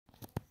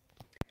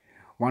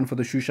One for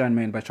the Shoeshine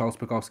Man by Charles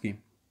Bukowski.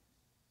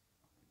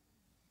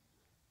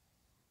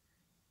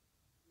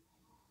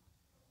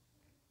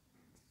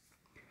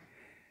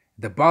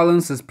 The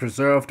balance is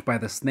preserved by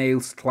the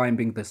snails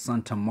climbing the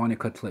Santa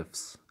Monica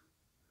cliffs.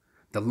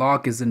 The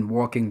lark isn't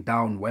walking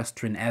down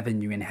Western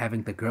Avenue and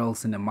having the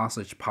girls in the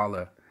massage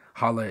parlor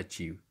holler at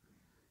you.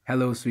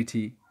 Hello,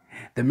 sweetie.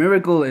 The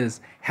miracle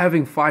is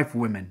having 5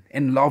 women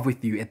in love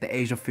with you at the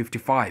age of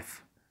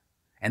 55.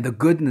 And the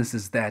goodness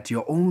is that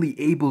you're only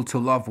able to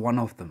love one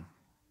of them.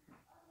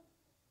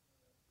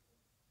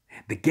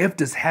 The gift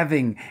is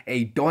having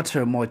a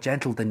daughter more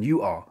gentle than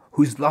you are,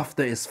 whose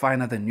laughter is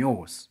finer than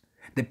yours.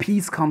 The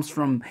peace comes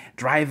from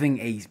driving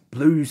a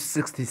blue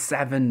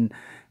 67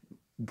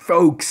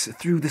 folks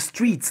through the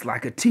streets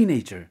like a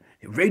teenager,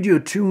 radio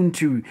tuned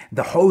to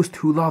the host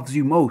who loves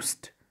you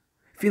most.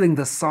 Feeling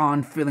the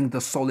sun, feeling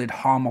the solid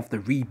hum of the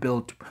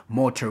rebuilt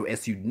motor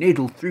as you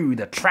needle through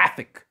the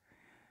traffic.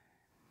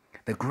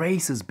 The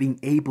grace is being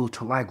able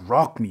to like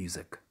rock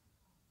music,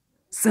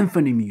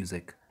 symphony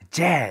music,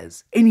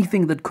 jazz,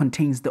 anything that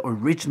contains the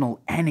original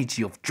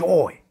energy of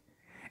joy,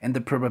 and the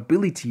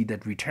probability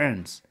that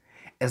returns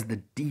as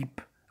the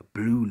deep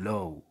blue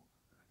low,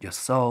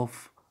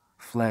 yourself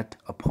flat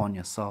upon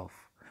yourself,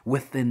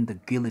 within the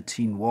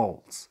guillotine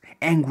walls,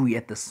 angry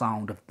at the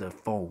sound of the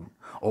phone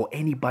or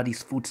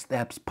anybody's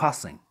footsteps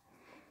passing.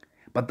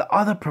 But the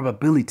other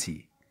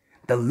probability,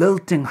 the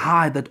lilting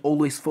high that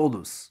always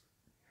follows,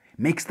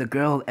 makes the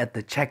girl at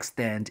the check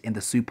stand in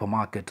the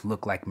supermarket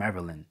look like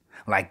Marilyn,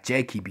 like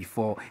Jackie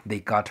before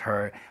they got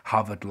her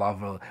Harvard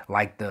lover,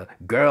 like the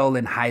girl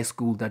in high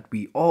school that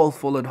we all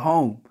followed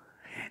home.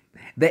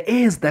 There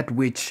is that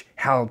which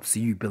helps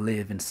you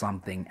believe in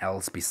something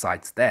else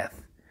besides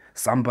death.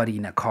 Somebody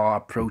in a car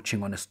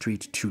approaching on a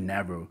street too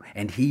narrow,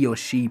 and he or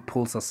she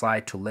pulls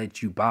aside to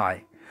let you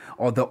by.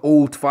 Or the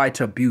old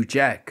fighter Bew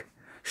Jack,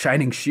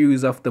 shining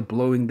shoes after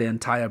blowing the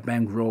entire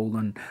bankroll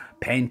on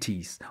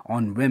panties,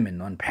 on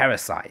women, on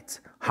parasites,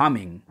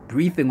 humming,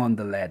 breathing on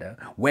the ladder,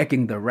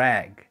 whacking the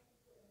rag,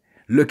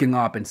 looking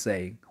up and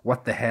saying,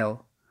 "What the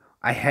hell?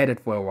 I had it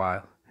for a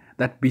while.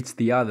 That beats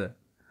the other.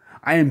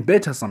 I am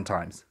bitter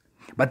sometimes,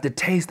 but the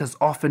taste has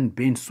often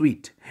been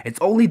sweet. It's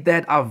only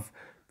that I've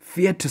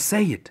feared to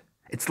say it.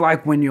 It's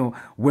like when your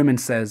woman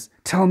says,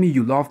 'Tell me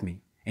you love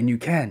me,' and you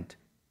can't.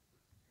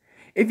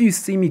 If you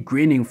see me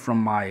grinning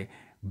from my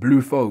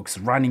blue folks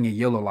running a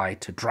yellow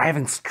light,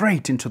 driving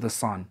straight into the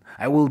sun,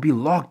 I will be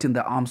locked in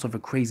the arms of a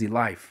crazy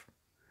life,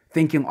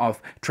 thinking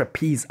of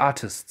trapeze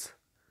artists,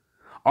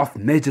 of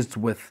midgets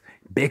with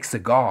big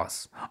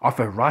cigars, of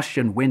a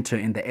Russian winter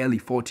in the early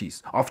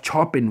 40s, of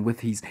Chopin with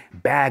his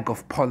bag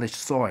of polished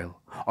soil,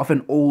 of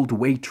an old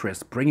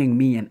waitress bringing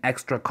me an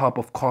extra cup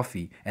of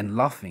coffee and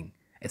laughing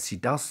as she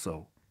does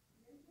so.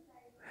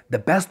 The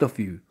best of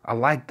you, I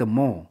like them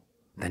more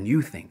than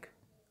you think.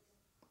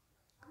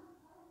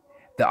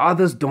 The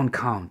others don't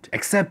count,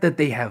 except that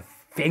they have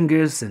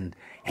fingers and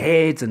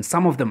heads and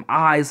some of them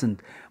eyes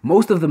and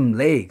most of them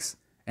legs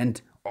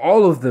and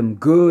all of them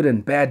good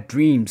and bad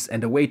dreams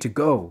and a way to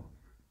go.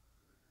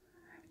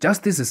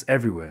 Justice is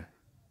everywhere,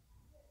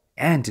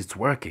 and it's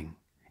working,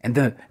 and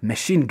the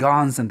machine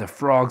guns and the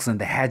frogs and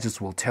the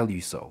hedges will tell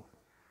you so.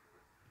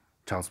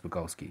 Charles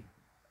Bukowski,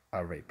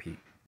 R.A.P.